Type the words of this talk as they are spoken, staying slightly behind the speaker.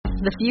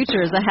The future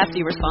is a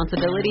hefty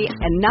responsibility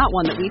and not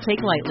one that we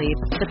take lightly.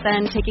 But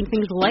then taking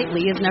things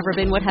lightly has never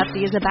been what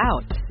Hefty is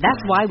about.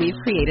 That's why we've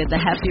created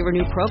the Hefty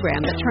Renew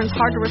program that turns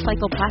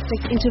hard-to-recycle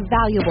plastics into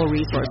valuable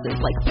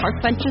resources like park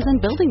benches and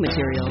building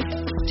materials.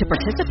 To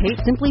participate,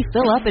 simply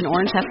fill up an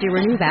orange Hefty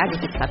Renew bag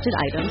with accepted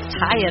items,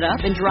 tie it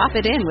up, and drop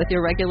it in with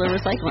your regular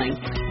recycling.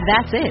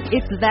 That's it.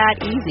 It's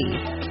that easy.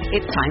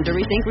 It's time to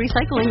rethink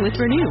recycling with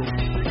Renew.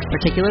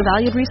 Particular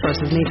valued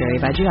resources may vary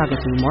by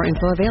geography. More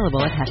info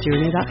available at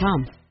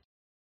heftyrenew.com.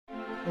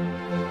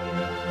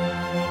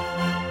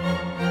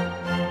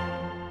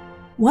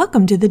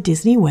 Welcome to the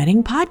Disney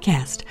Wedding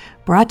Podcast,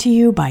 brought to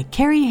you by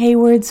Carrie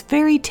Hayward's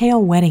Fairy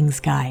Tale Weddings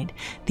Guide,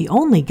 the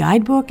only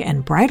guidebook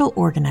and bridal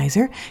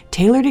organizer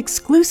tailored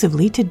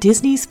exclusively to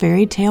Disney's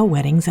fairy tale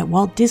weddings at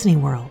Walt Disney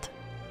World.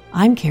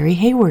 I'm Carrie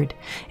Hayward,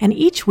 and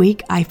each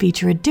week I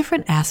feature a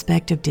different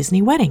aspect of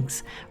Disney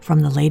weddings,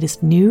 from the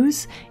latest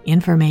news,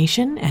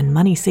 information, and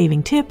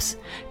money-saving tips,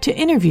 to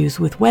interviews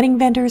with wedding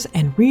vendors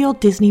and real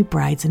Disney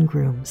brides and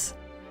grooms.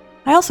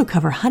 I also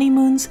cover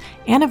honeymoons,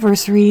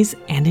 anniversaries,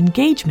 and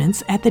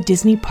engagements at the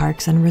Disney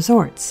parks and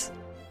resorts.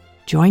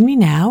 Join me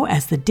now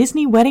as the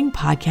Disney Wedding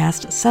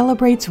Podcast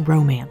celebrates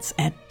romance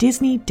at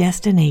Disney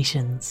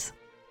destinations.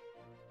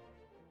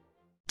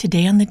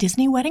 Today on the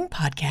Disney Wedding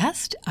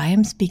Podcast, I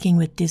am speaking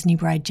with Disney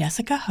bride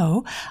Jessica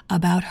Ho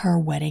about her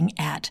wedding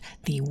at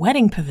the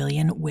Wedding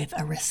Pavilion with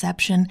a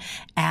reception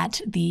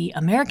at the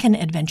American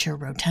Adventure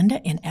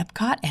Rotunda in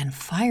Epcot and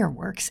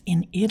fireworks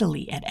in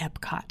Italy at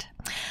Epcot.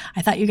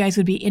 I thought you guys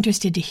would be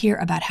interested to hear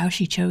about how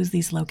she chose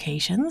these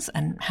locations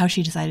and how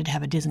she decided to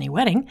have a Disney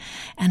wedding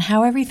and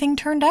how everything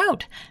turned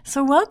out.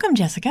 So welcome,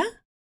 Jessica.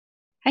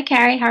 Hi,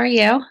 Carrie. How are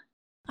you?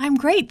 I'm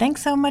great.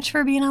 Thanks so much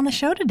for being on the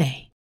show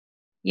today.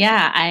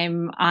 Yeah,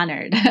 I'm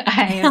honored.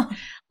 I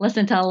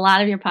listened to a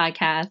lot of your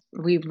podcasts.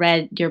 We've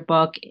read your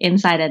book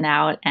inside and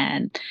out,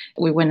 and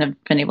we wouldn't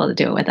have been able to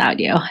do it without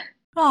you.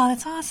 Oh,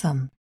 that's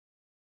awesome.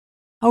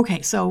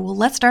 Okay, so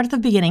let's start at the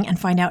beginning and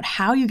find out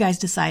how you guys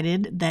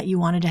decided that you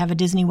wanted to have a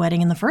Disney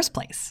wedding in the first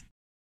place.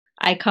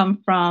 I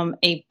come from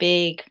a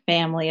big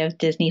family of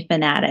Disney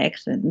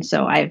fanatics, and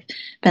so I've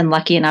been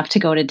lucky enough to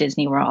go to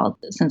Disney World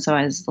since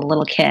I was a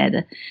little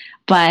kid.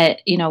 But,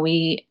 you know,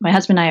 my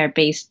husband and I are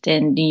based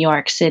in New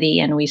York City,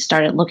 and we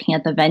started looking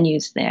at the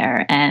venues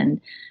there.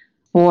 And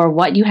for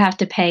what you have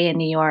to pay in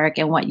New York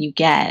and what you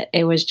get,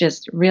 it was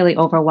just really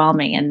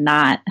overwhelming and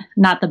not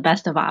the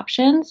best of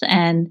options.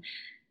 And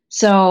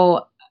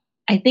so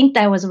I think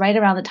that was right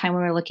around the time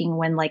we were looking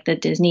when like the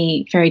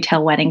Disney Fairy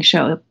Tale Wedding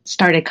show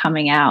started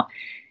coming out.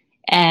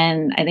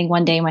 And I think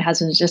one day my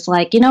husband was just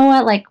like, you know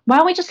what, like, why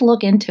don't we just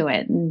look into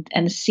it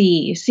and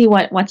see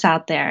what's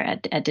out there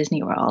at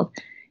Disney World.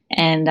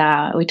 And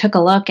we took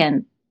a look,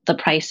 and the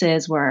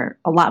prices were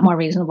a lot more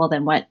reasonable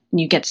than what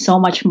you get, so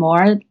much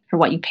more for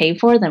what you pay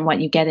for than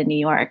what you get in New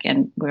York.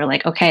 And we were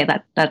like, okay,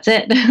 that's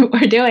it.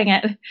 We're doing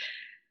it.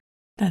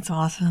 That's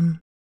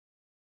awesome.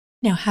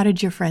 Now, how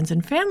did your friends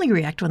and family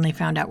react when they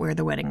found out where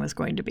the wedding was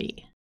going to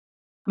be?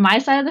 My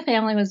side of the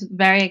family was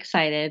very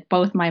excited.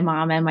 Both my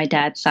mom and my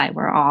dad's side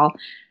were all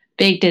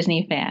big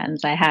Disney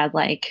fans. I had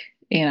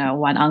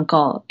one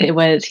uncle.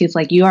 He's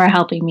like, you are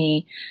helping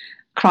me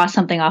cross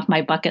something off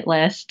my bucket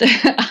list.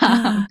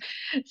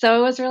 So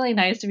it was really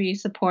nice to be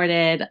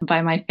supported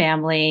by my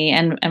family,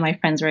 and my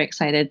friends were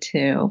excited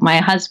too. My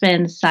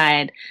husband's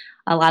side,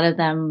 a lot of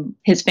them,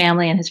 his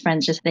family and his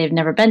friends, they've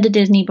never been to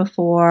Disney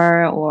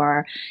before,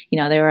 or,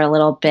 they were a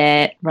little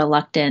bit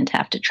reluctant to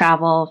have to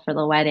travel for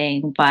the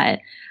wedding. But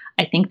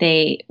I think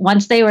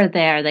once they were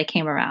there, they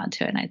came around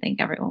to it, and I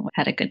think everyone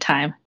had a good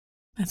time.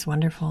 That's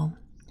wonderful.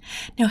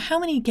 Now, how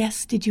many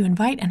guests did you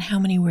invite, and how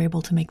many were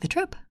able to make the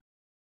trip?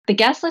 The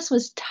guest list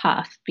was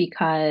tough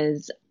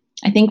because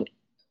I think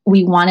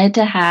we wanted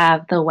to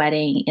have the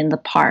wedding in the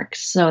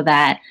parks so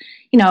that,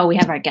 we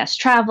have our guests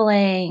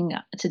traveling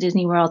to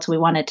Disney World. So we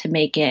wanted to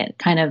make it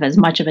kind of as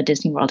much of a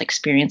Disney World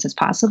experience as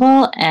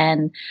possible.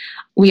 And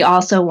we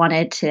also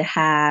wanted to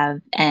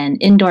have an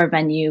indoor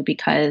venue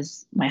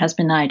because my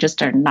husband and I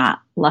just are not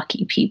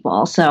lucky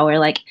people. So we're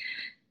like,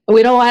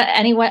 we don't want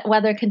any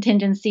weather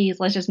contingencies.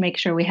 Let's just make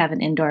sure we have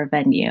an indoor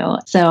venue.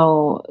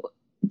 So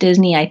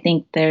Disney, I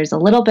think there's a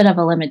little bit of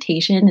a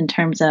limitation in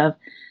terms of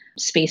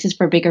spaces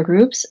for bigger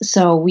groups.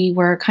 So we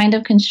were kind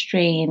of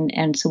constrained.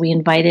 And so we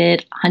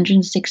invited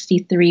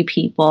 163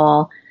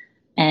 people,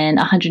 and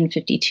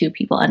 152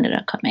 people ended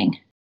up coming.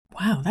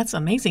 Wow, that's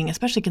amazing,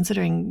 especially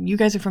considering you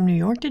guys are from New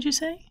York, did you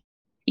say?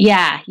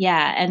 Yeah.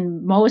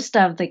 And most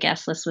of the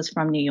guest list was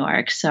from New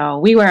York. So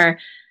we were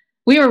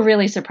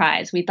really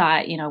surprised. We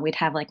thought, we'd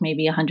have like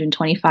maybe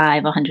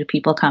 125, 100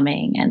 people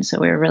coming. And so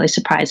we were really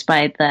surprised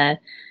by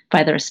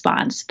the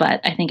response. But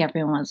I think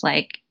everyone was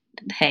like,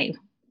 hey,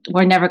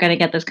 we're never going to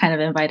get this kind of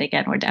invite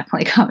again. We're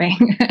definitely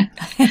coming.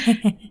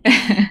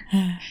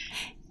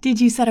 Did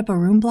you set up a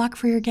room block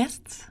for your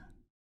guests?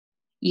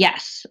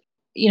 Yes.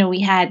 We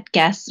had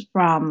guests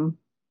from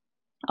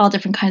all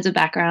different kinds of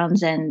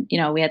backgrounds. And,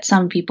 we had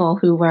some people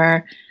who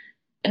were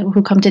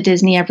who come to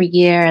Disney every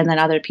year, and then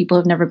other people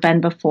who've never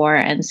been before.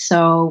 And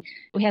so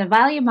we had a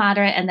Value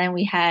Moderate, and then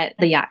we had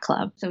the Yacht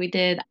Club. So we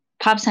did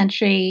Pop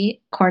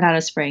Century, Coronado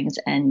Springs,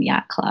 and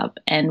Yacht Club.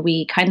 And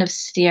we kind of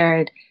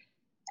steered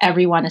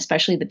everyone,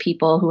 especially the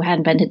people who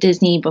hadn't been to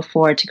Disney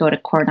before, to go to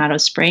Coronado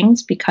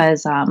Springs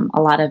because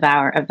a lot of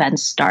our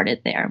events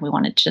started there. We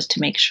wanted just to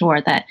make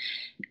sure that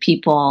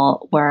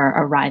people were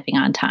arriving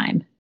on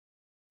time.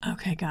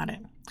 Okay, got it.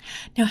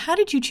 Now, how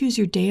did you choose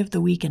your day of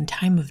the week and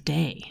time of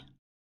day?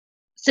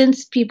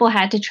 Since people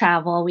had to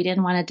travel, we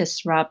didn't want to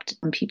disrupt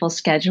people's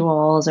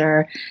schedules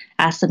or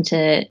ask them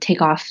to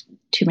take off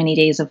too many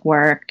days of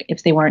work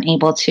if they weren't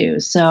able to.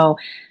 So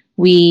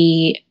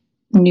we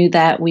knew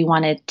that we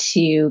wanted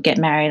to get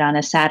married on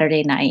a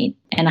Saturday night.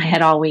 And I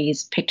had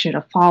always pictured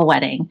a fall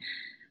wedding,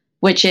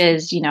 which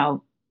is,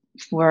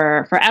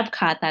 for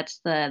Epcot, that's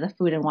the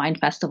food and wine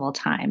festival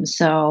time.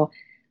 So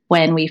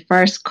when we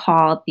first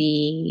called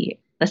the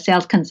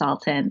sales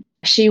consultant,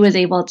 she was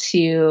able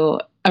to,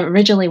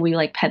 originally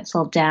we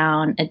penciled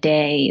down a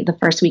day the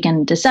first weekend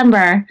in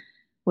December,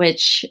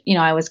 which,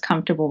 I was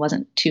comfortable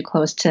wasn't too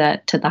close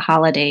to the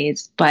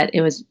holidays, but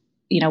it was,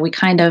 we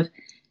kind of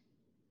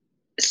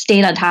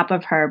stayed on top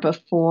of her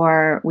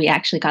before we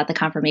actually got the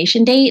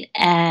confirmation date.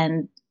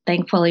 And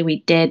thankfully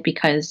we did,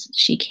 because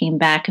she came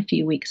back a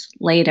few weeks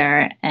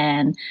later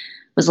and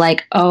was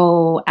like,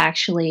 oh,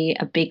 actually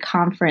a big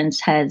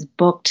conference has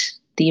booked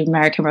the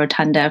American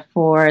Rotunda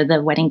for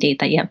the wedding date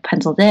that you have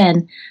penciled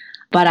in.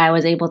 But I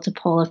was able to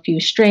pull a few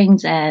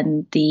strings,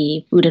 and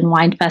the Food and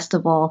Wine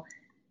Festival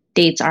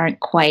dates aren't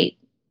quite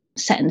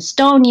set in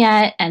stone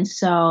yet. And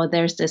so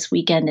there's this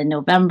weekend in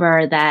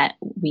November that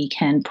we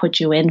can put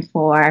you in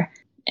for.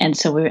 And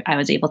so I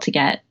was able to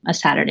get a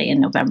Saturday in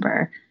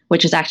November,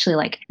 which is actually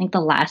I think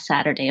the last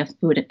Saturday of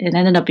food. It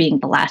ended up being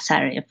the last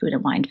Saturday of Food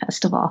and Wine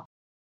Festival.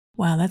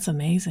 Wow, that's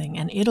amazing.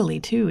 And Italy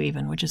too,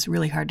 even, which is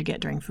really hard to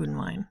get during Food and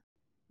Wine.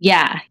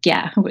 Yeah.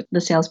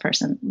 The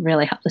salesperson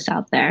really helped us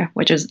out there,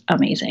 which was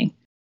amazing.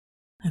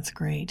 That's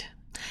great.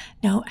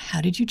 Now,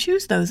 how did you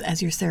choose those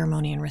as your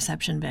ceremony and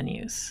reception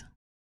venues?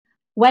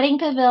 Wedding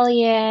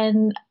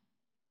Pavilion,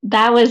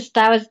 that was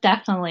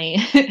definitely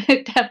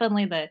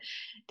the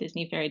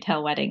Disney Fairy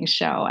Tale Wedding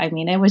show. I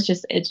mean, it was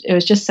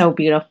just so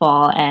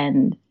beautiful,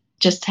 and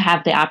just to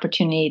have the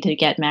opportunity to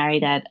get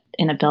married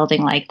in a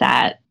building like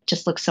that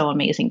just looks so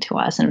amazing to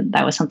us, and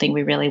that was something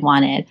we really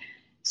wanted.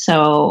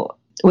 So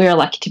we were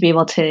lucky to be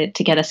able to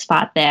get a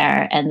spot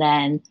there. And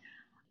then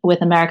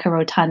with America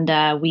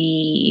Rotunda,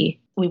 we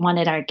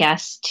wanted our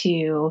guests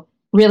to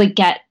really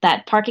get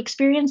that park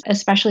experience,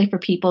 especially for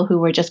people who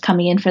were just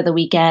coming in for the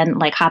weekend,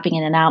 hopping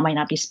in and out, might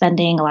not be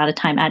spending a lot of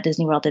time at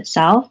Disney World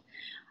itself.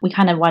 We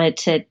kind of wanted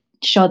to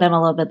show them a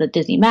little bit of the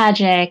Disney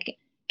magic,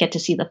 get to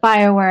see the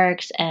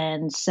fireworks.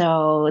 And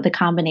so the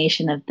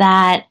combination of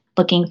that,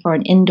 looking for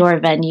an indoor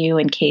venue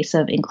in case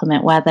of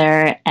inclement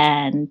weather,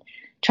 and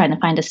trying to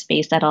find a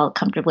space that'll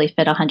comfortably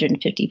fit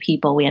 150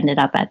 people, we ended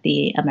up at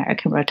the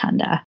American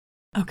Rotunda.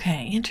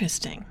 Okay,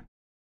 interesting.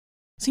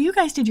 So you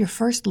guys did your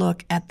first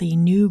look at the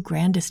new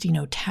Gran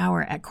Destino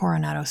Tower at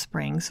Coronado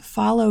Springs,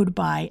 followed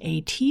by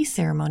a tea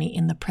ceremony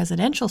in the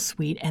presidential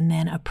suite, and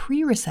then a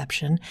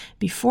pre-reception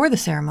before the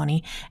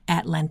ceremony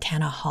at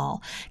Lantana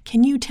Hall.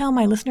 Can you tell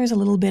my listeners a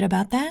little bit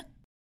about that?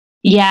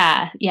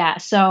 Yeah.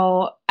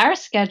 So our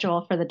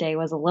schedule for the day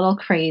was a little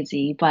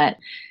crazy, but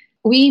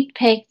we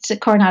picked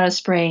Coronado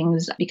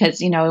Springs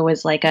because, it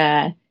was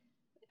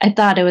I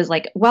thought it was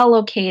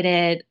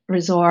well-located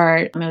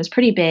resort. It was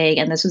pretty big.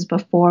 And this was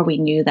before we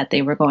knew that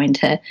they were going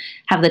to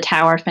have the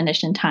tower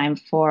finished in time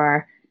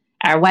for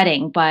our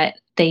wedding. But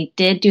they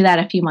did do that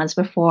a few months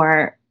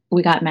before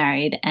we got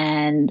married.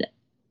 And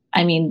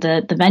I mean,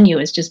 the venue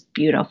is just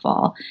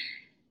beautiful.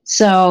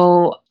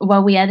 So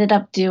what we ended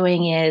up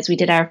doing is we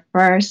did our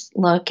first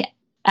look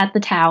at the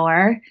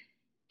tower,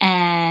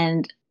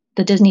 and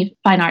the Disney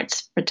Fine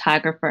Arts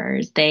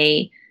photographers,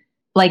 they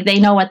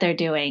know what they're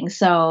doing.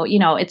 So,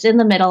 it's in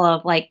the middle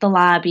of the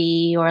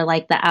lobby or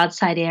the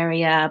outside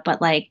area, but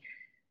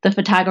the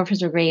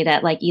photographers are great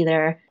at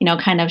either,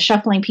 kind of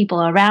shuffling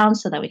people around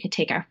so that we could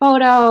take our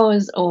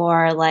photos,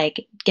 or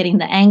getting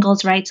the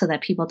angles right so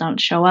that people don't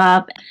show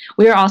up.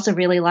 We were also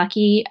really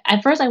lucky.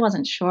 At first, I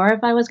wasn't sure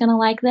if I was going to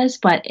like this,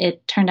 but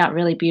it turned out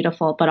really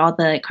beautiful. But all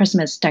the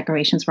Christmas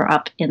decorations were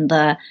up in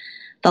the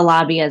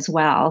lobby as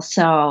well.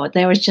 So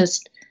there was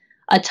just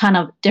a ton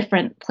of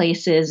different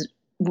places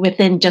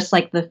within just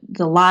the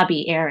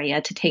lobby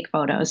area to take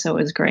photos. So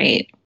it was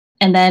great.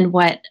 And then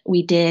what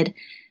we did,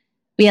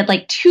 we had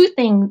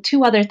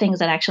two other things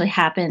that actually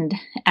happened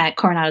at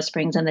Coronado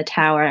Springs and the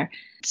tower.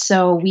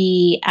 So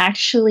we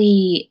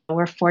actually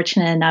were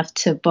fortunate enough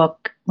to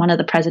book one of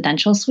the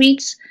presidential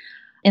suites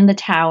in the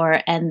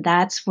tower. And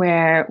that's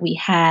where we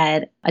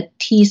had a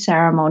tea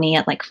ceremony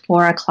at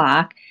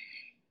 4:00.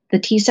 The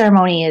tea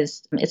ceremony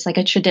it's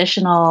a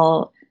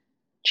traditional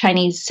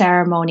Chinese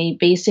ceremony,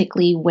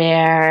 basically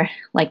where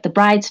like the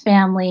bride's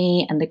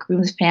family and the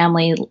groom's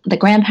family, the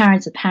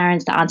grandparents, the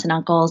parents, the aunts and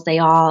uncles, they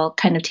all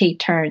kind of take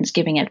turns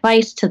giving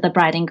advice to the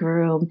bride and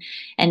groom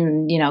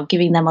and,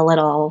 giving them a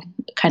little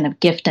kind of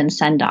gift and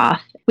send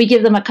off. We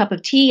give them a cup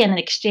of tea, and in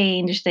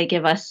exchange, they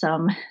give us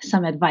some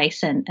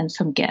advice and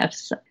some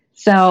gifts.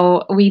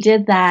 So we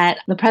did that.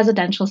 The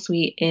presidential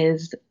suite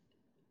is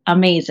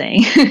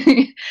amazing.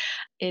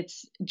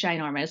 It's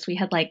ginormous. We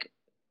had like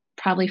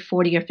probably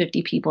 40 or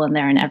 50 people in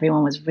there, and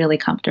everyone was really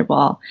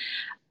comfortable.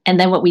 And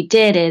then what we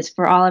did is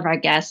for all of our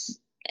guests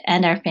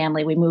and our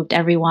family, we moved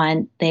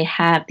everyone. They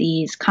have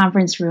these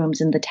conference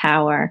rooms in the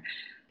tower.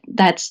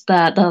 That's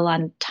the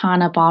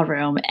Lantana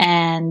Ballroom.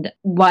 And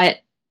what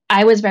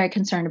I was very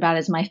concerned about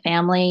is my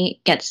family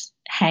gets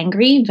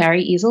hangry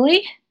very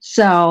easily.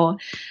 So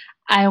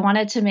I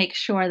wanted to make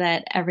sure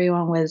that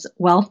everyone was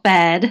well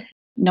fed.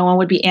 No one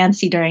would be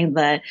antsy during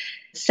the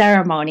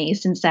ceremony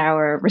since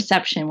our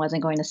reception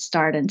wasn't going to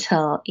start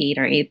until 8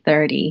 or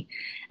 8:30.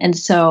 And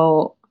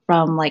so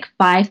from like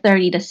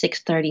 5:30 to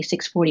 6:30,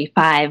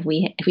 6:45,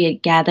 we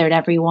had gathered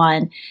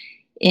everyone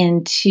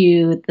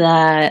into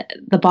the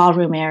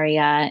ballroom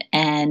area,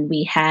 and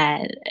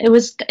it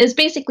was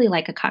basically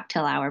like a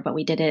cocktail hour, but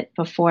we did it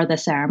before the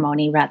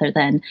ceremony rather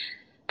than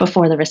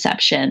before the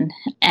reception.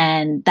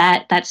 And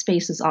that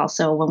space is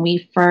also, when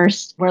we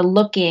first were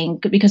looking,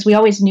 because we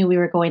always knew we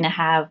were going to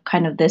have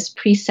kind of this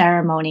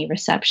pre-ceremony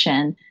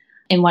reception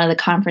in one of the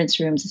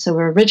conference rooms. So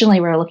we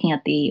were looking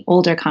at the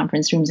older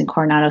conference rooms in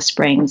Coronado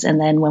Springs.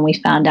 And then when we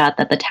found out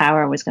that the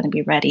tower was going to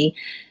be ready,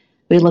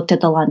 we looked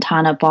at the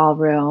Lantana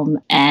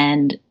Ballroom,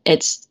 and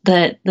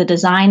the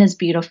design is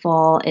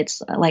beautiful.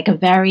 It's like a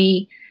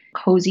very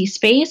cozy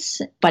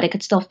space, but it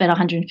could still fit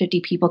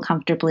 150 people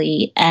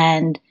comfortably.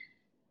 And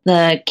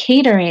the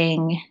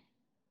catering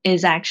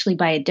is actually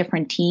by a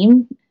different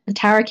team. The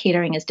tower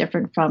catering is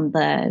different from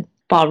the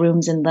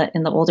ballrooms in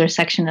the older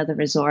section of the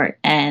resort.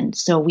 And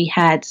so we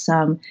had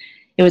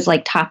it was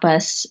like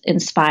tapas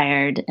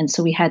inspired. And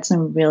so we had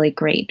some really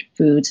great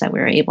foods that we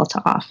were able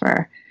to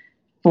offer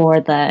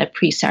for the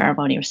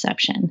pre-ceremony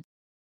reception.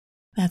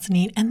 That's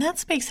neat. And that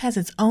space has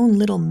its own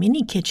little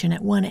mini kitchen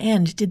at one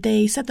end. Did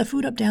they set the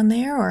food up down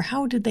there, or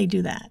how did they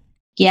do that?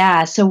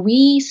 Yeah, so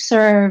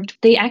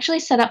they actually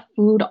set up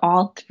food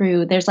all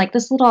through. There's like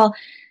this little,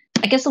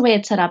 I guess the way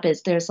it's set up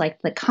is there's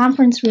like the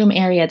conference room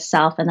area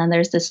itself, and then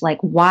there's this like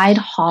wide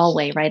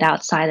hallway right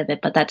outside of it,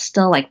 but that's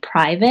still like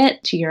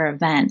private to your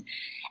event.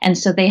 And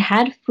so they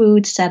had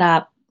food set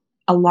up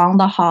along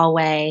the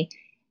hallway,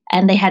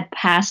 and they had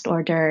past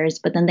hors d'oeuvres,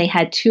 but then they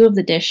had two of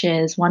the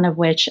dishes, one of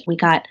which we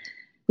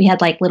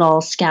had like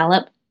little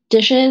scallop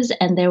dishes,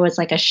 and there was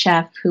like a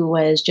chef who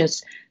was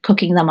just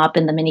cooking them up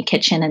in the mini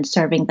kitchen and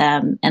serving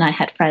them. And I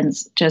had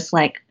friends just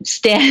like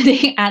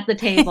standing at the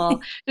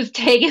table, just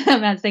taking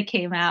them as they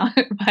came out.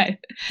 But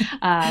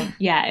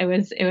yeah, it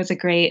was a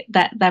great,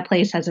 that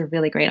place has a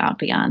really great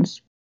ambiance.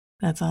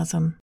 That's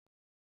awesome.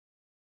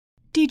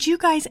 Did you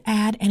guys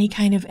add any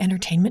kind of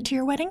entertainment to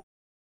your wedding?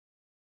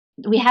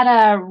 We had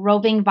a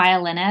roving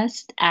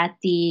violinist at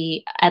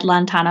the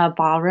Lantana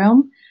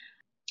Ballroom.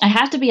 I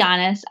have to be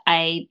honest,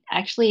 I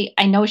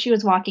know she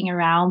was walking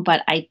around,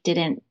 but I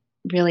didn't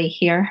really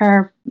hear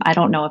her. I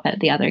don't know if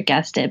the other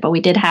guests did, but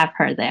we did have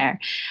her there.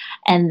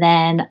 And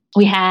then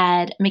we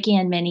had Mickey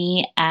and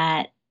Minnie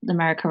at the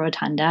America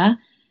Rotunda,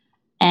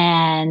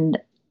 and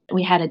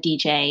we had a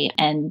DJ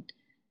and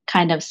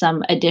kind of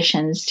some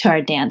additions to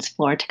our dance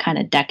floor to kind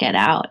of deck it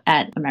out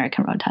at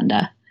American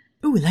Rotunda.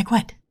 Ooh, like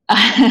what?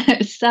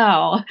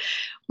 So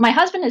my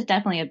husband is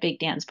definitely a big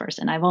dance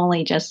person. I've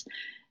only just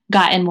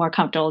gotten more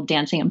comfortable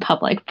dancing in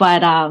public,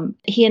 but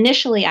he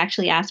initially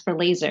actually asked for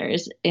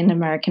lasers in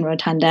American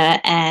Rotunda,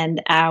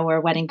 and our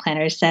wedding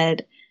planner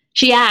said,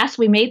 she asked,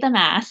 we made them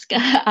ask,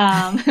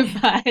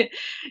 but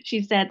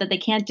she said that they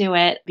can't do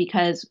it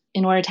because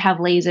in order to have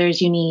lasers,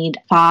 you need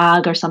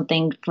fog or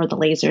something for the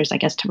lasers, I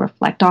guess, to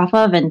reflect off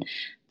of. And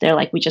they're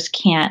like, we just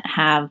can't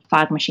have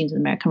fog machines in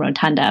American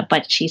Rotunda.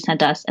 But she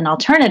sent us an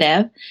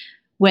alternative,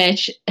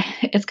 which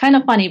it's kind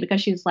of funny because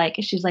she's like,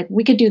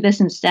 we could do this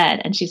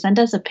instead. And she sent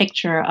us a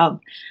picture of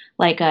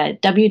like a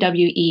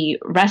WWE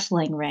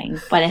wrestling ring,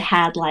 but it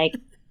had like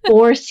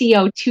 4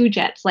 CO2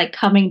 jets like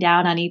coming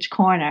down on each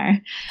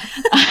corner.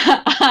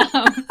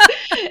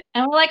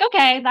 And we're like,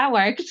 okay, that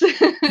works.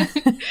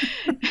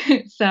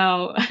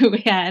 So we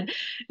had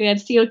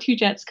CO2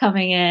 jets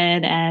coming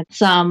in and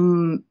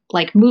some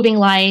like moving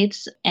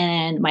lights,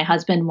 and my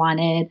husband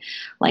wanted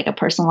like a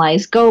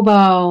personalized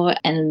gobo,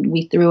 and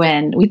we threw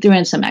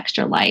in some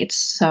extra lights.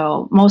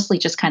 So mostly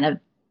just kind of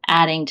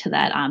adding to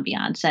that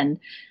ambiance. And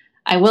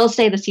I will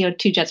say the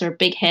CO2 jets are a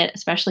big hit,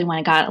 especially when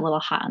it got a little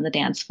hot on the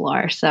dance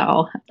floor.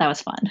 So that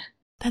was fun.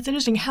 That's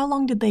interesting. How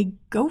long did they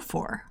go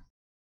for?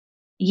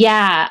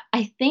 Yeah,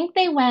 I think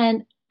they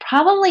went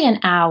probably an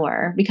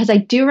hour, because I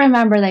do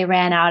remember they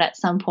ran out at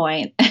some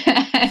point.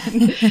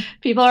 And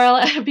people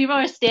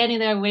are standing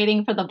there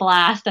waiting for the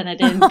blast, and it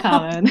didn't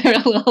come, and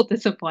they're a little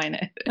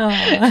disappointed.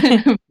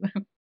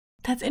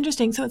 That's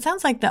interesting. So it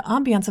sounds like the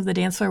ambiance of the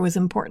dance floor was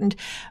important.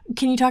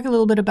 Can you talk a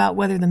little bit about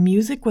whether the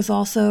music was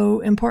also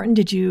important?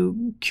 Did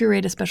you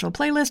curate a special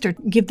playlist or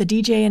give the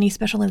DJ any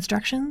special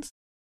instructions?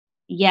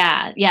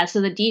 Yeah.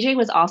 So the DJ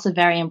was also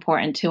very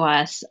important to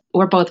us.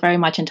 We're both very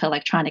much into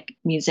electronic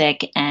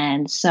music.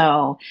 And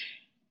so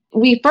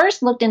we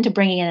first looked into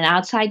bringing in an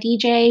outside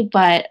DJ,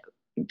 but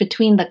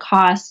between the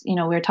costs, we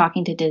were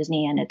talking to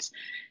Disney, and it's,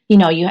 you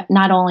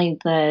not only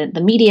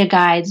the media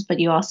guides, but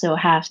you also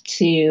have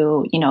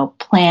to,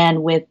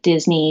 plan with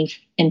Disney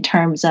in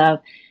terms of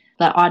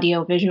the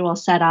audio visual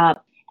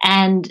setup.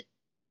 And,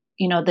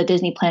 the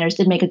Disney planners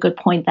did make a good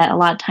point that a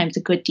lot of times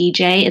a good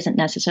DJ isn't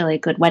necessarily a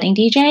good wedding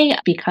DJ,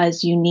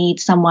 because you need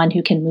someone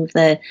who can move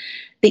the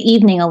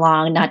evening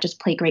along, not just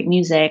play great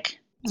music.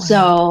 Right.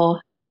 So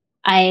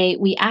I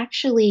was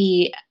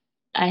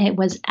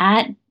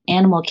at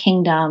Animal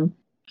Kingdom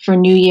for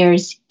New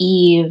Year's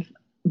Eve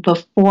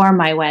before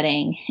my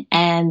wedding,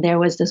 and there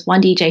was this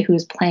one DJ who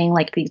was playing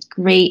like these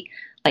great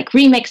like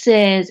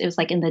remixes. It was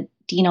like in the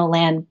Dino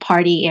Land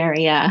party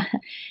area,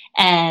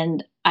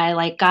 and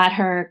I got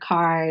her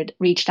card,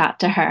 reached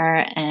out to her,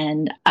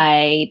 and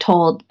I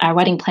told our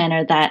wedding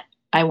planner that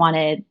I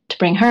wanted to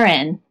bring her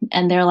in.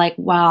 And they're like,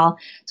 well,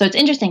 so it's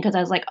interesting because I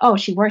was like, oh,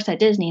 she works at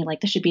Disney,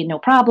 this should be no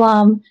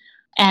problem.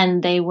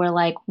 And they were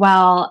like,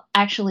 well,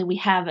 actually, we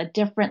have a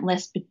different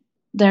list.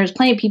 There's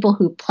plenty of people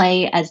who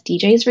play as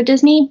DJs for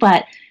Disney,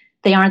 but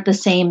they aren't the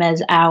same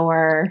as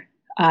our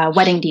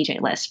wedding DJ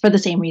list for the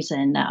same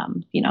reason.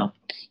 You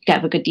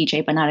have a good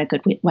DJ, but not a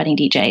good wedding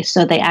DJ.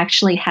 So they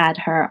actually had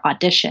her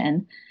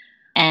audition.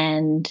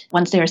 And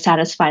once they were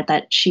satisfied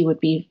that she would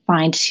be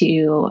fine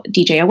to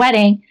DJ a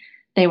wedding,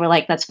 they were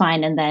like, that's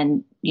fine. And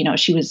then,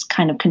 she was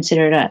kind of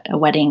considered a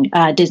wedding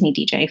Disney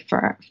DJ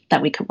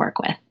that we could work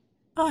with.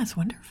 Oh, that's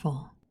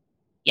wonderful.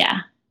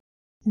 Yeah.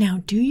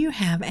 Now, do you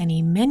have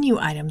any menu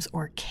items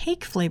or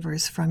cake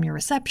flavors from your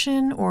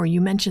reception? Or you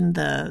mentioned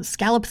the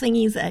scallop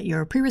thingies at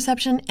your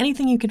pre-reception.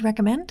 Anything you could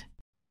recommend?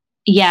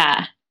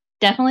 Yeah,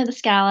 definitely the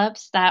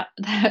scallops. That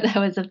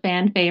was a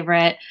fan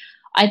favorite.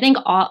 I think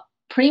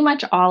pretty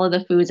much all of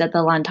the foods at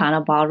the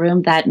Lantana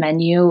Ballroom, that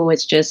menu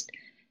was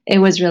it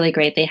was really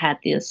great. They had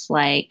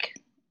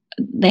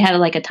they had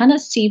a ton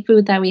of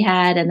seafood that we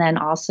had, and then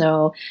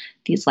also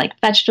these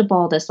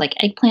this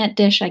eggplant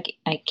dish.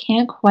 I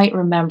can't quite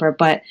remember,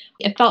 but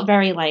it felt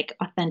very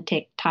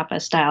authentic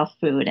tapas style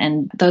food,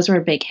 and those were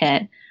a big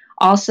hit.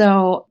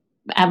 Also,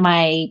 at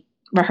my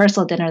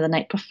rehearsal dinner the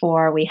night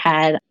before, we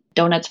had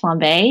donuts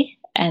flambe,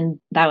 and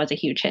that was a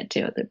huge hit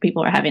too. The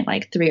people were having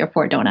 3 or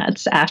 4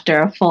 donuts after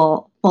a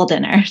full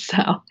dinner.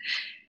 So,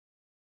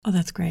 oh,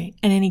 that's great.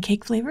 And any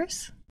cake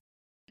flavors?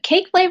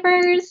 Cake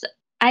flavors,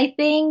 I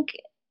think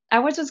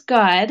ours was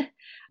good.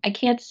 I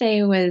can't say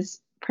it was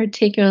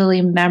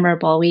particularly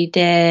memorable. We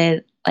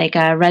did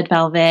a red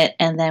velvet,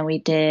 and then we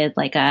did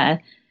I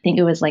think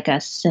it was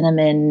a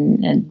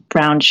cinnamon and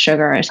brown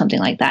sugar or something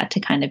like that to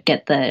kind of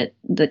get the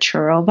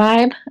churro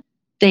vibe.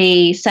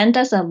 They sent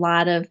us a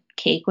lot of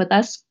cake with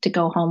us to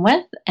go home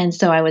with, and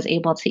so I was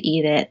able to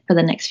eat it for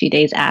the next few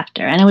days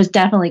after, and it was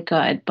definitely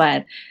good,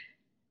 but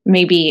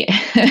maybe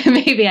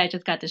I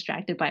just got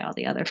distracted by all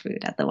the other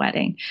food at the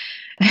wedding.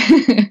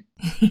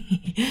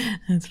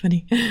 That's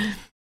funny.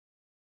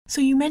 So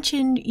you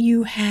mentioned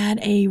you had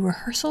a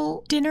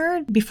rehearsal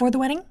dinner before the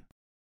wedding?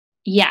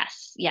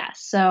 Yes.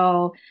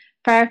 So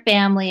for our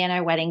family and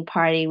our wedding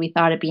party, we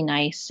thought it'd be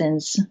nice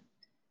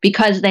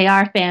because they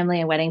are family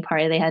and wedding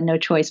party, they had no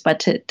choice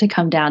but to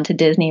come down to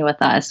Disney with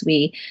us.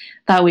 We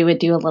thought we would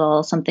do a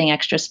little something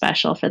extra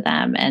special for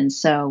them. And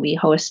so we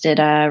hosted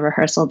a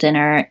rehearsal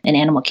dinner in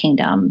Animal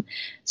Kingdom.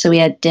 So we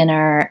had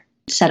dinner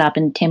set up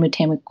in Tamu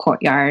Tamu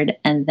Courtyard,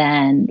 and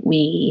then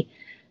we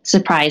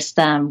surprised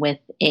them with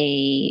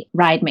a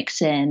ride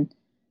mix-in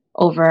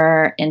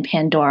over in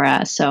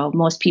Pandora. So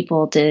most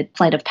people did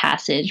Flight of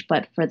Passage,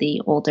 but for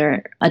the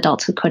older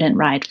adults who couldn't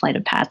ride Flight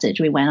of Passage,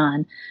 we went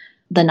on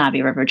the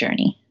Na'vi River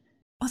journey.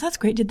 Oh, that's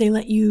great. Did they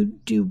let you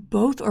do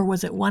both, or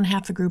was it one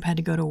half the group had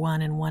to go to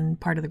one and one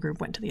part of the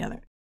group went to the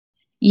other?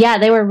 Yeah,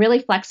 they were really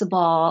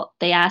flexible.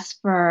 They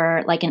asked for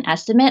an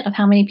estimate of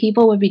how many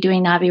people would be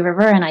doing Na'vi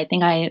River, and I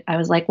think I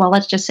was like, well,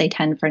 let's just say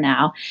 10 for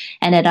now.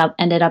 Ended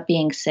up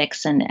being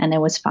 6, and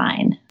it was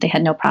fine. They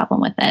had no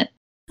problem with it.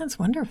 That's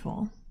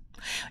wonderful.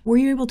 Were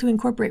you able to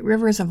incorporate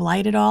Rivers of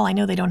Light at all? I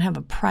know they don't have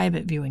a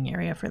private viewing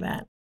area for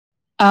that.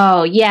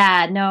 Oh,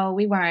 yeah. No,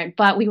 we weren't.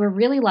 But we were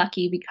really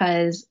lucky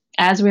because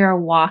as we were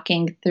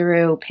walking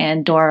through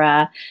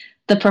Pandora,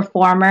 the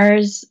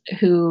performers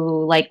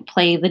who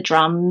play the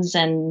drums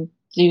and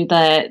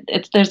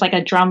there's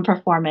a drum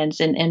performance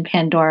in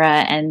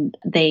Pandora, and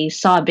they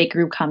saw a big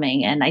group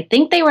coming, and I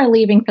think they were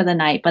leaving for the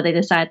night, but they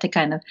decided to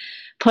kind of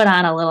put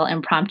on a little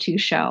impromptu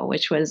show,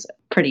 which was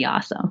pretty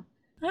awesome.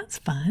 That's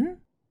fun.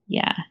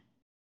 Yeah.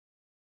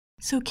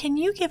 So can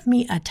you give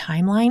me a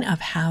timeline of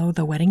how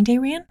the wedding day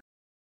ran?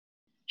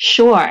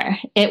 Sure.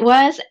 It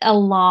was a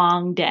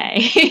long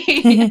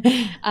day,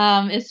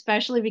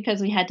 especially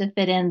because we had to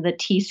fit in the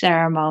tea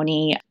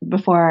ceremony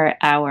before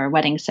our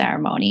wedding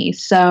ceremony.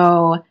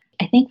 So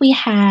I think we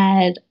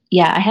had,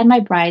 I had my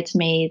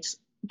bridesmaids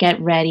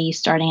get ready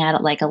starting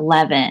at like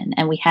 11,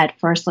 and we had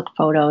first look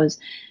photos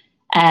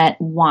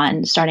at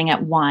 1, starting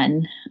at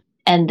 1.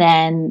 And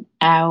then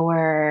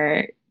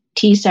our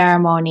tea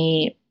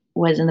ceremony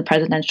was in the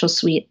presidential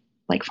suite,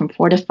 like from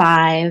 4 to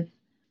 5,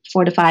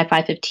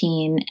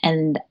 5:15.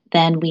 And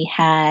then we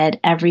had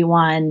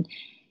everyone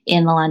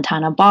in the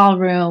Lantana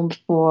ballroom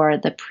for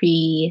the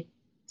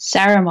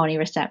pre-ceremony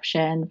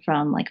reception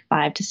from like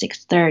 5 to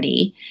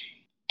 6:30.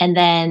 And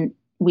then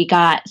we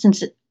got,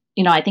 since,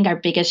 I think our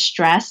biggest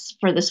stress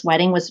for this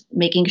wedding was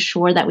making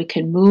sure that we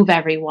could move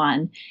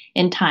everyone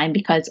in time,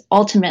 because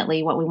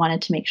ultimately what we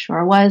wanted to make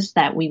sure was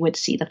that we would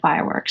see the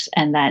fireworks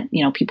and that,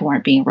 people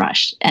weren't being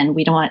rushed. And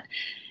we don't want,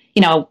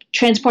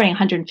 transporting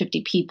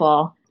 150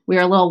 people, we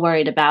were a little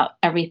worried about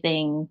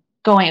everything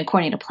going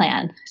according to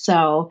plan.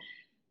 So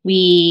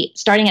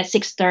starting at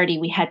 6:30,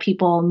 we had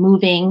people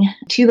moving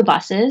to the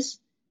buses,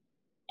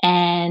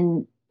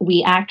 and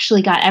we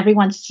actually got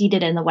everyone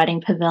seated in the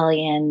wedding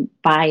pavilion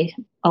by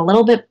a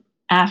little bit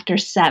after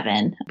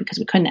 7, because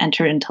we couldn't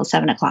enter until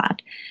 7 o'clock.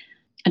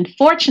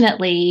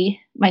 Unfortunately,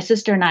 my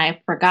sister and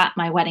I forgot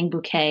my wedding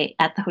bouquet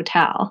at the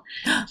hotel.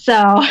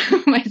 So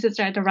my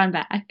sister had to run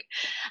back.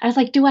 I was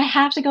like, do I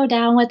have to go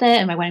down with it?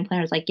 And my wedding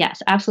planner was like,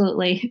 yes,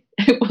 absolutely.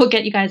 We'll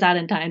get you guys out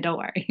in time. Don't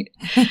worry.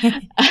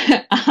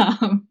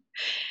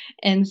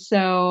 And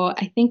so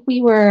I think we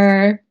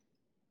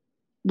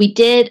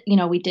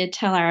did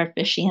tell our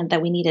officiant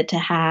that we needed to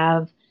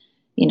have,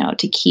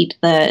 to keep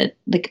the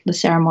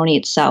ceremony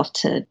itself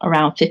to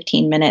around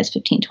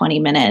 20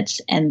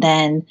 minutes. And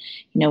then,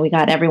 we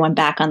got everyone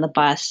back on the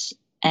bus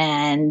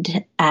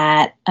and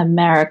at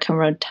American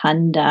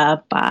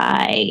Rotunda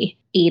by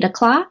 8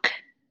 o'clock.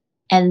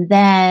 And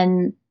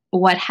then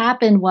what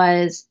happened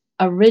was,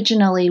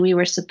 originally we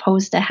were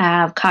supposed to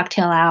have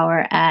cocktail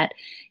hour at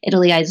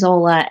Italy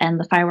Isola, and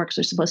the fireworks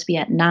were supposed to be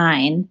at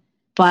 9.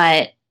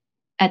 But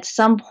at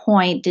some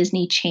point,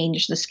 Disney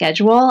changed the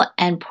schedule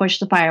and pushed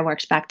the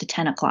fireworks back to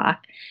 10 o'clock.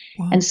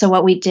 Wow. And so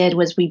what we did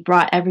was we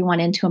brought everyone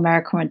into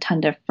American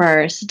Rotunda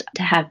first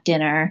to have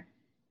dinner.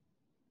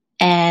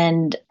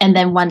 And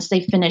then once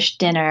they finished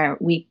dinner,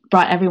 we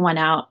brought everyone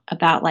out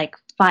about like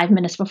 5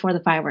 minutes before the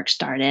fireworks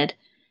started.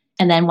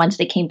 And then once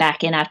they came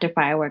back in after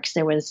fireworks,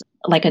 there was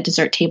like a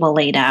dessert table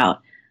laid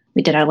out.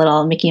 We did our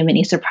little Mickey and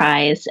Minnie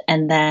surprise.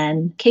 And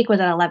then cake was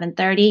at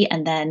 11:30,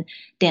 and then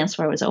dance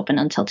floor was open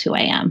until 2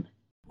 a.m.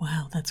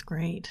 Wow, that's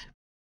great.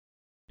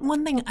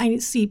 One thing I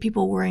see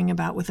people worrying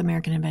about with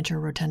American Adventure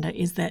Rotunda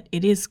is that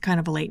it is kind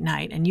of a late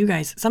night. And you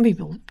guys, some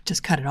people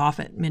just cut it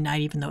off at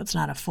midnight, even though it's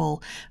not a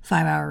full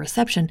 5-hour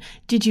reception.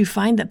 Did you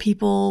find that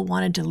people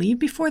wanted to leave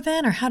before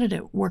then, or how did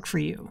it work for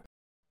you?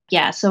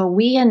 Yeah, so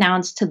we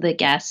announced to the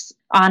guests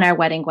on our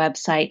wedding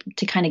website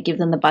to kind of give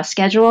them the bus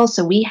schedule.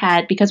 So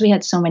because we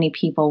had so many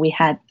people, we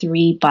had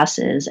 3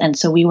 buses. And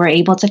so we were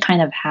able to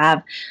kind of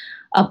have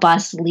a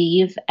bus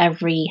leave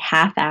every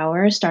half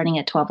hour starting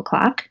at 12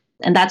 o'clock.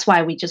 And that's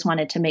why we just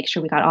wanted to make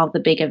sure we got all the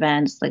big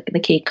events, like the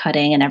cake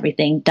cutting and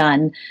everything,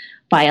 done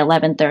by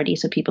 11:30,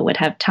 so people would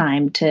have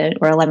time to,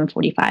 or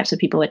 11:45, so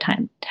people would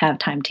have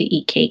time to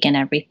eat cake and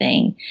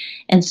everything.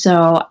 And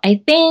so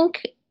I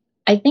think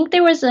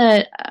there was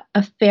a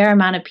fair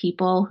amount of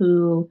people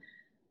who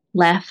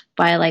left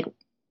by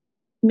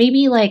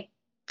maybe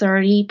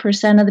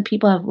 30% of the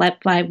people have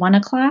left by 1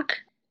 o'clock,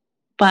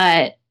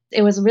 but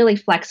it was really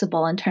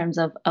flexible in terms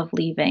of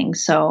leaving.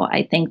 So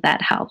I think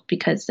that helped,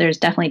 because there's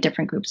definitely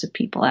different groups of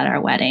people at our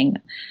wedding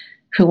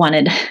who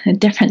wanted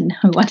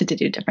to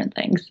do different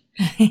things.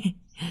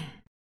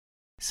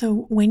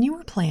 So when you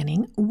were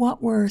planning,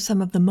 what were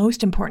some of the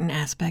most important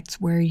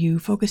aspects where you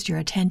focused your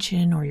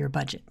attention or your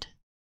budget?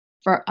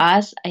 For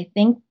us, I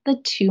think the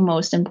 2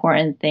 most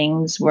important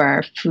things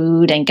were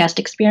food and guest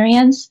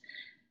experience.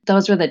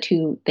 Those were the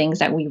 2 things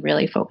that we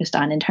really focused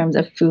on in terms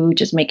of food,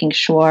 just making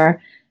sure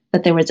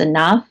that there was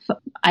enough.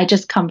 I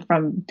just come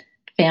from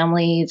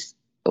families,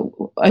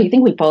 I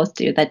think we both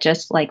do, that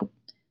just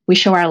we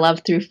show our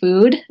love through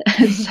food.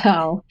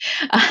 So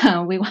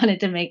we wanted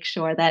to make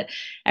sure that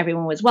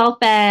everyone was well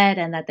fed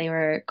and that they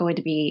were going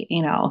to be,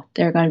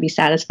 they were going to be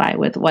satisfied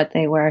with what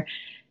they were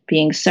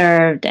being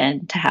served,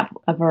 and to have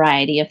a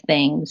variety of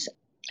things.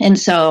 And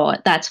so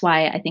that's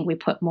why I think we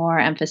put more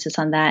emphasis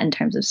on that in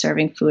terms of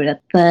serving food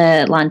at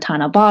the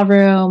Lantana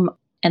ballroom.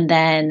 And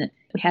then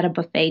we had a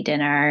buffet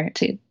dinner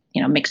to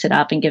mix it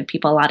up and give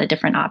people a lot of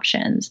different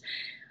options.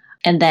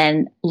 And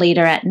then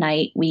later at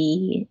night,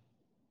 we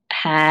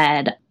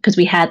had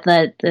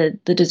the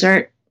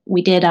dessert,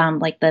 we did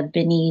the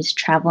Binny's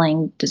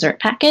traveling dessert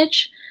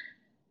package.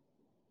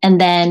 And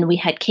then we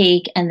had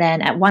cake. And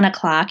then at 1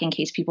 o'clock, in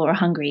case people were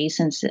hungry,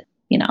 since,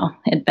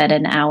 it'd been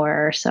an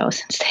hour or so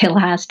since they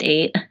last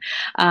ate,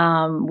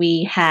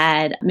 we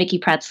had Mickey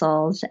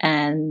pretzels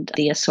and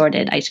the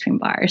assorted ice cream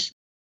bars.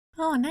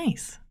 Oh,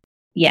 nice.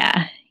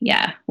 Yeah.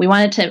 We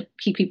wanted to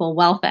keep people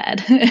well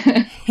fed.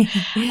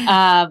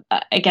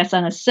 I guess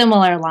on a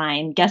similar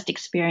line, guest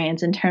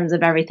experience in terms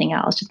of everything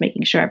else, just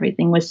making sure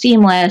everything was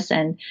seamless,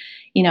 and,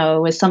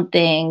 it was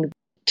something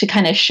to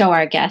kind of show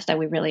our guests that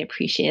we really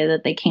appreciated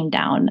that they came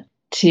down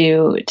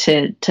to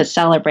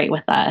celebrate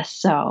with us.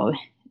 So,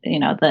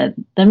 the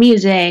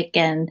music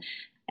and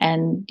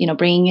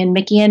bringing in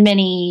Mickey and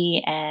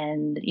Minnie,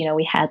 and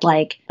we had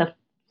like the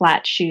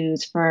flat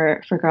shoes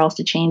for girls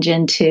to change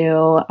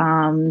into,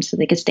 so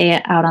they could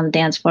stay out on the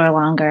dance floor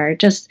longer.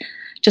 Just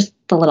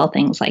the little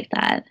things like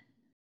that.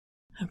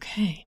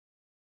 Okay.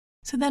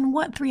 So then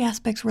what 3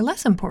 aspects were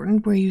less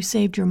important where you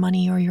saved your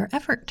money or your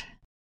effort?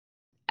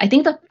 I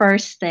think the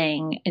first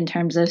thing in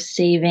terms of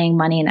saving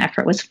money and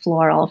effort was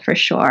floral for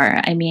sure.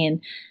 I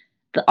mean,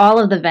 all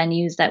of the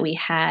venues that we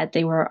had,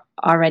 they're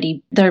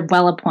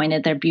well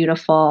appointed, they're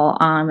beautiful,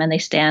 and they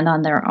stand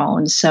on their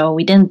own. So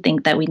we didn't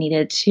think that we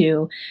needed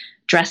to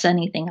dress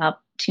anything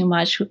up too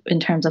much in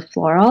terms of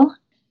floral.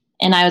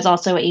 And I was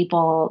also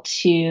able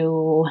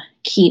to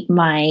keep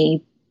my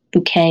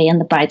bouquet and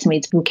the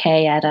bridesmaid's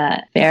bouquet at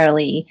a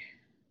fairly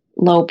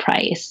low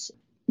price.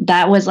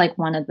 That was like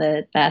one of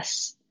the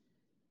best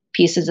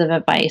pieces of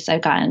advice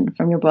I've gotten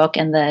from your book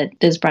and the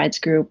Diz Brides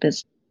group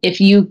is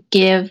if you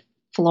give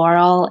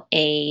floral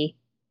a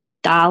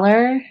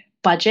 $1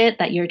 budget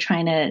that you're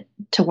trying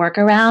to work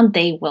around,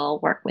 they will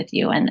work with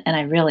you. And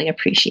I really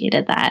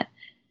appreciated that.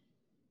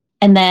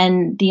 And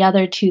then the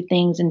other 2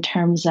 things in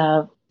terms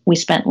of we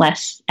spent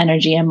less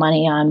energy and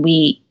money on,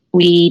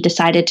 we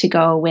decided to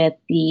go with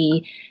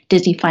the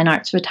Disney Fine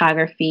Arts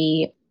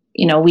photography.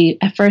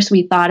 At first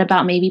we thought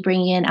about maybe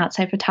bringing in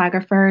outside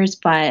photographers,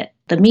 but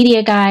the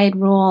media guide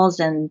rules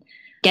and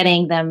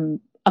getting them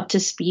up to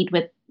speed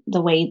with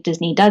the way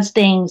Disney does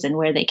things and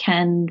where they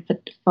can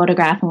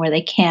photograph and where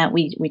they can't,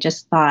 we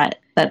just thought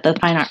that the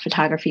fine art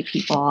photography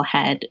people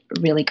had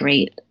really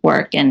great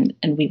work and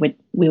we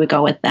would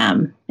go with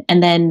them.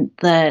 And then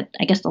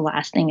I guess the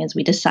last thing is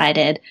we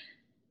decided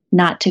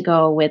not to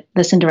go with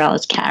the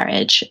Cinderella's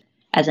carriage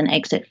as an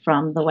exit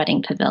from the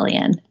wedding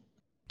pavilion.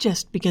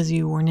 Just because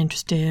you weren't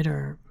interested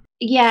or?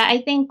 Yeah,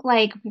 I think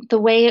like the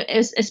way it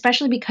was,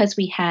 especially because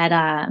we had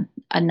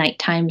a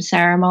nighttime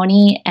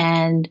ceremony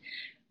and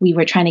we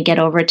were trying to get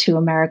over to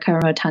America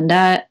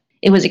Rotunda,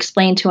 it was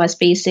explained to us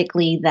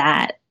basically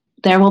that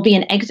there will be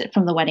an exit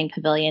from the wedding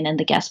pavilion and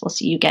the guests will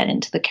see you get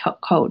into the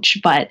coach,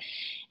 but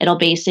it'll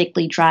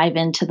basically drive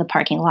into the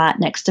parking lot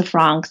next to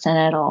Frank's and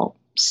it'll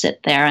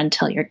sit there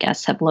until your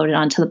guests have loaded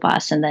onto the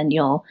bus, and then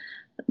you'll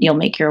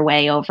make your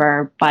way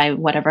over by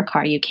whatever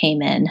car you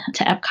came in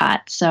to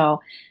Epcot.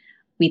 So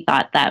we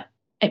thought that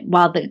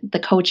while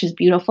the coach is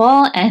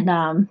beautiful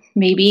and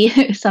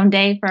maybe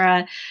someday for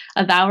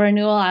a vow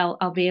renewal,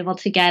 I'll be able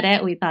to get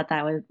it, we thought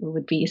that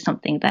would be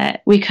something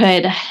that we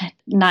could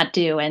not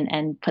do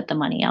and put the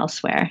money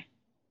elsewhere.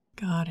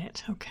 Got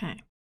it.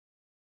 Okay.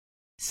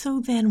 So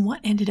then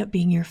what ended up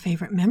being your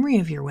favorite memory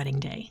of your wedding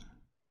day?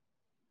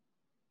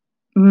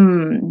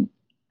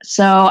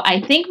 So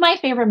I think my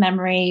favorite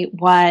memory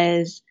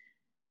was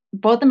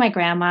both of my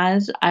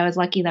grandmas. I was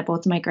lucky that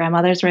both of my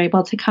grandmothers were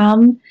able to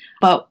come,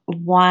 but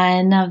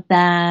one of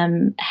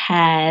them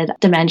had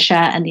dementia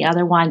and the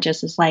other one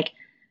just is like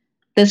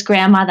this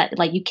grandma that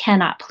like you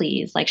cannot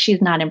please. Like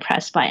she's not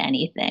impressed by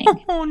anything.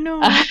 Oh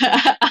no.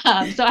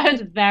 So I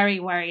was very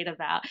worried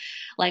about,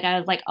 like, I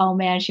was like, oh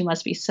man, she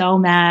must be so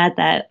mad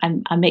that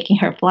I'm making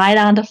her fly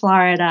down to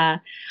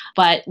Florida.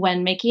 But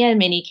when Mickey and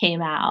Minnie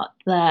came out,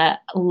 the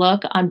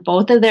look on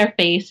both of their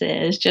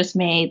faces just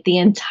made the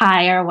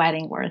entire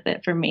wedding worth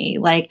it for me.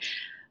 Like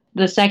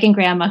the second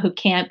grandma who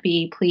can't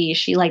be pleased,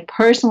 she like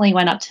personally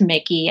went up to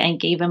Mickey and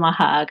gave him a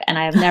hug. And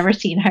I have never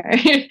seen her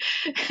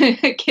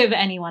give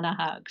anyone a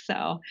hug.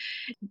 So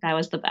that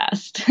was the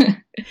best.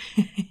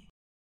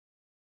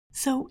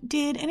 So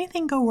did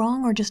anything go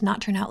wrong or just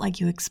not turn out like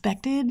you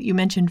expected? You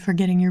mentioned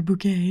forgetting your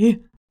bouquet.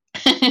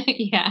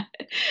 Yeah.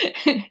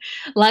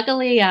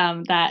 Luckily,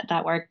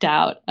 that worked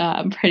out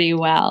pretty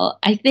well.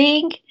 I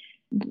think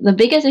the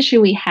biggest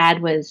issue we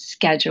had was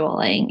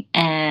scheduling.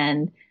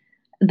 And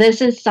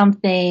this is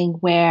something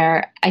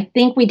where I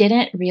think we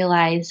didn't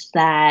realize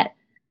that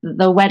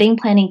the wedding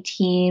planning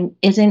team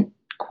isn't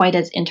quite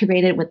as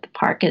integrated with the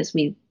park as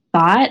we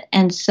thought.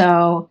 And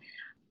so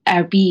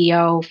our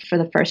BEO for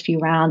the first few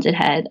rounds, it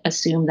had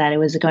assumed that it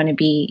was going to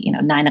be,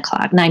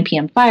 9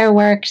 p.m.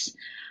 fireworks.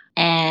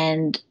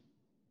 And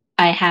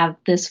I have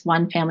this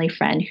one family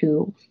friend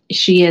who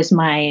she is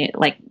my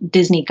like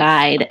Disney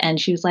guide.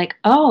 And she was like,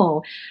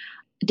 oh,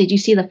 did you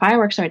see the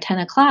fireworks are at 10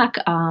 o'clock?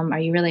 Are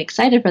you really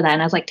excited for that?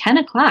 And I was like, 10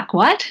 o'clock,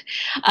 what?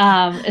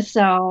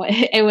 So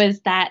it was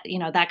that,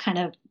 that kind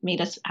of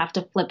made us have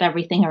to flip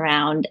everything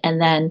around.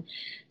 And then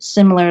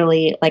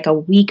similarly, like a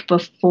week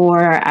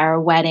before our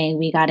wedding,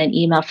 we got an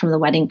email from the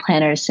wedding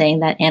planner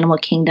saying that Animal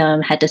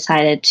Kingdom had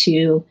decided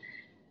to,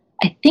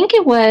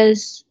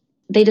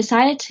 they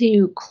decided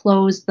to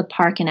close the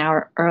park an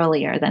hour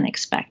earlier than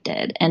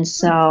expected. And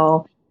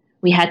so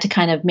we had to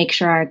kind of make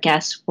sure our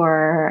guests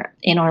were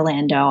in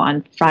Orlando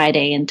on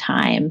Friday in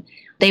time.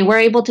 They were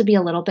able to be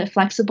a little bit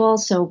flexible.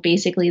 So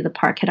basically the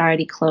park had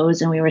already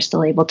closed and we were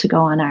still able to go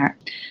on our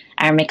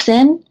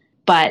mix-in.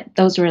 But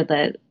those were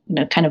the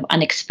kind of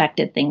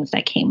unexpected things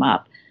that came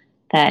up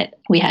that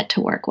we had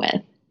to work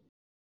with.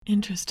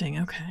 Interesting.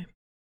 Okay.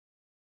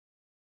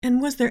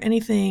 And was there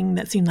anything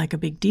that seemed like a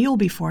big deal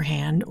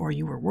beforehand or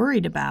you were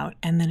worried about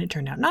and then it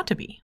turned out not to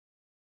be?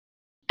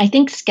 I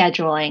think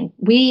scheduling.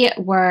 We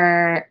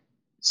were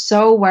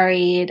so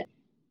worried,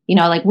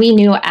 like we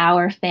knew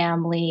our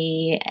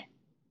family,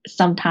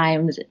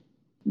 sometimes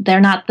they're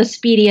not the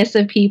speediest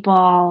of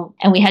people.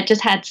 And we had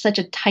just had such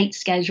a tight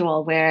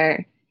schedule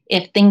where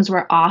if things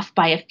were off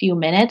by a few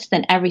minutes,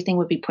 then everything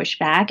would be pushed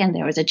back. And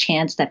there was a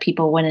chance that we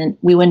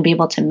wouldn't be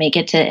able to make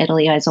it to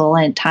Italy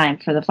Isola in time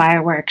for the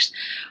fireworks,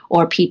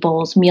 or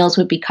people's meals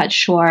would be cut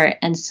short.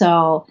 And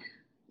so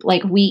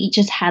we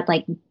just had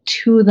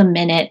to the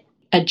minute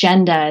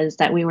agendas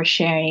that we were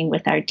sharing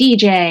with our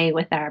DJ,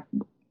 with our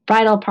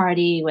bridal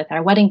party, with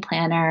our wedding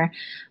planner.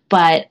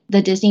 But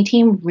the Disney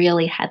team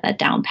really had that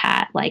down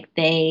pat.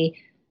 They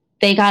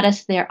got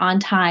us there on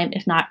time,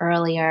 if not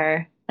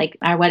earlier.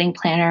 Our wedding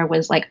planner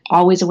was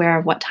always aware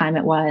of what time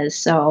it was.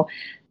 So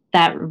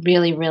that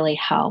really, really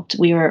helped.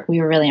 We were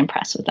really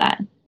impressed with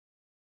that.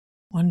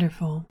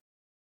 Wonderful.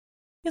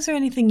 Is there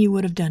anything you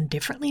would have done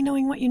differently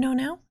knowing what you know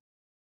now?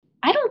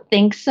 I don't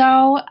think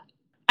so.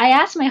 I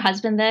asked my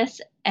husband this,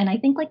 and I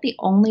think the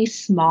only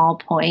small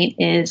point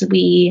is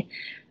we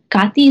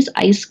got these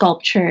ice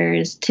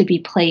sculptures to be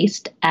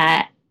placed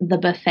at the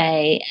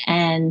buffet,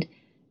 and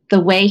the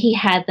way he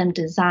had them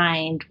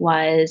designed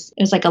was,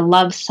 it was a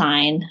love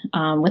sign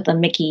with a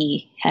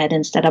Mickey head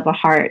instead of a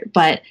heart,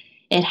 but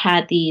it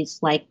had these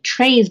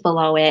trays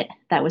below it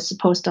that was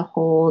supposed to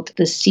hold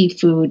the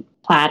seafood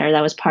platter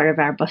that was part of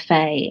our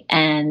buffet.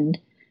 And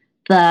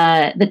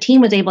the team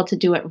was able to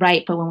do it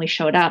right, but when we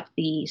showed up,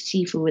 the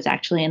seafood was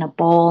actually in a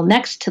bowl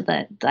next to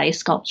the ice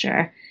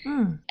sculpture.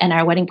 And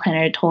our wedding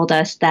planner told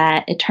us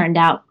that it turned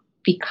out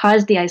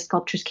because the ice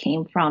sculptures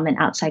came from an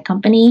outside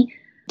company,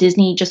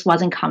 Disney just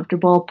wasn't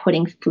comfortable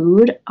putting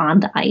food on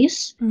the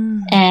ice.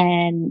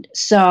 And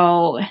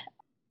so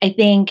I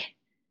think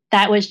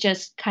that was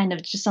just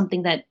just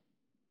something that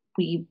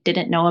we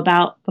didn't know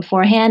about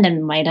beforehand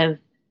and might have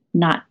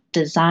not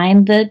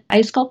designed the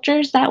ice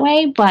sculptures that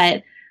way.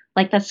 But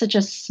that's such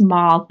a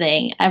small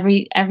thing.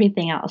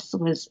 Everything else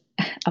was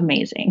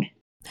amazing.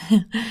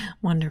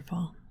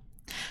 Wonderful.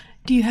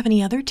 Do you have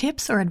any other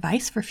tips or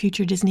advice for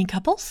future Disney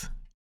couples?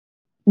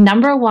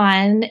 Number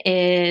one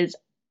is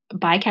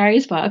buy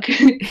Carrie's book.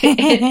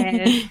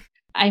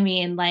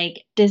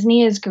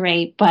 Disney is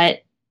great,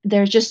 but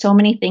there's just so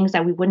many things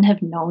that we wouldn't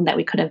have known that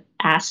we could have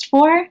asked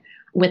for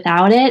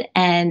without it.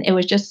 And it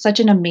was just such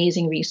an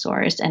amazing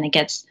resource, and it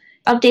gets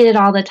updated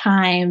all the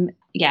time.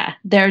 Yeah,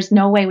 there's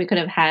no way we could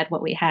have had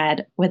what we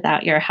had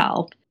without your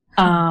help.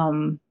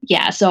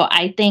 So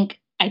I think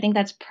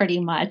that's pretty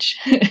much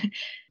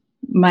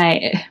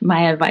my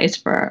advice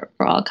for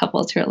all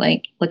couples who are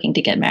looking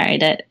to get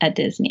married at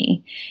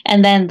Disney.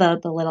 And then the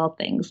little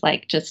things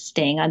just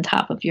staying on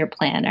top of your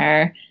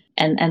planner,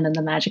 and then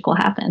the magic will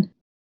happen.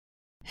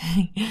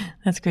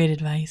 That's great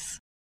advice.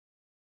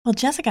 Well,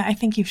 Jessica, I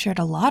think you've shared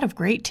a lot of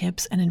great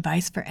tips and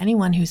advice for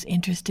anyone who's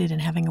interested in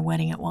having a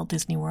wedding at Walt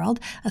Disney World,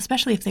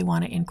 especially if they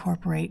want to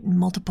incorporate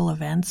multiple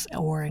events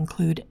or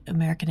include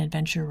American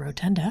Adventure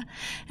Rotunda.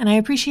 And I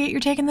appreciate your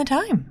taking the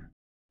time.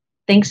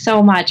 Thanks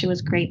so much. It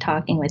was great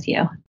talking with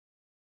you.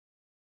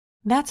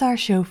 That's our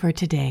show for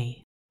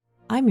today.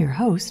 I'm your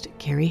host,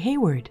 Carrie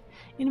Hayward,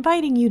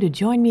 inviting you to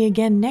join me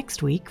again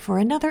next week for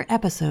another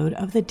episode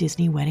of the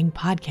Disney Wedding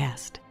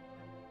Podcast.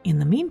 In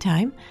the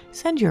meantime,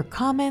 send your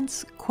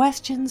comments,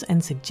 questions,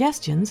 and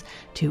suggestions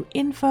to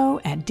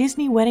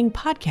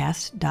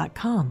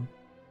info@DisneyWeddingPodcast.com.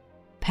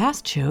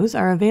 Past shows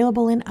are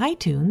available in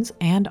iTunes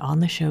and on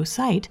the show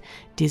site,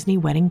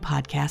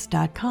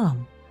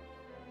 DisneyWeddingPodcast.com.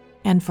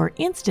 And for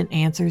instant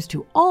answers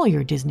to all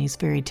your Disney's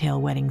Fairy Tale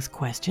Weddings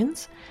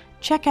questions,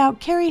 check out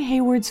Carrie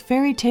Hayward's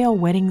Fairy Tale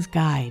Weddings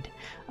Guide,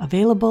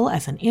 available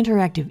as an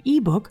interactive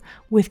ebook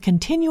with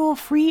continual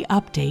free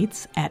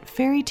updates at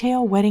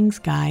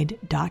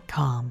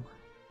fairytaleweddingsguide.com.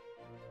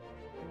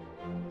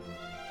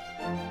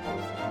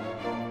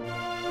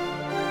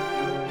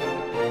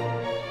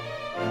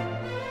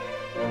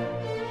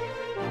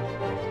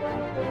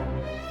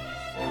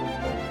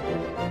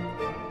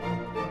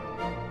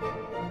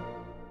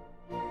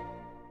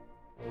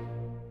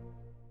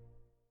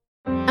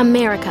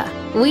 America.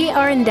 We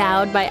are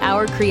endowed by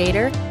our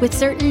Creator with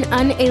certain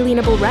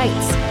unalienable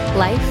rights: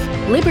 life,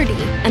 liberty,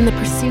 and the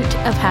pursuit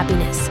of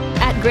happiness.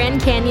 At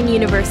Grand Canyon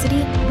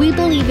University, we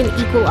believe in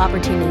equal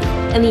opportunity,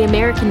 and the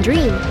American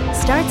dream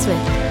starts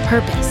with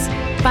purpose.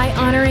 By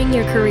honoring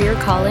your career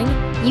calling,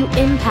 you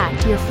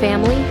impact your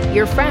family,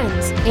 your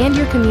friends, and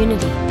your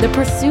community. The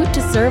pursuit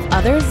to serve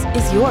others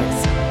is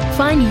yours.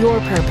 Find your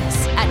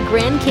purpose at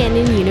Grand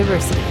Canyon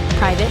University.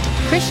 Private,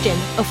 Christian,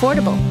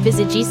 affordable.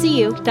 Visit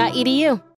gcu.edu.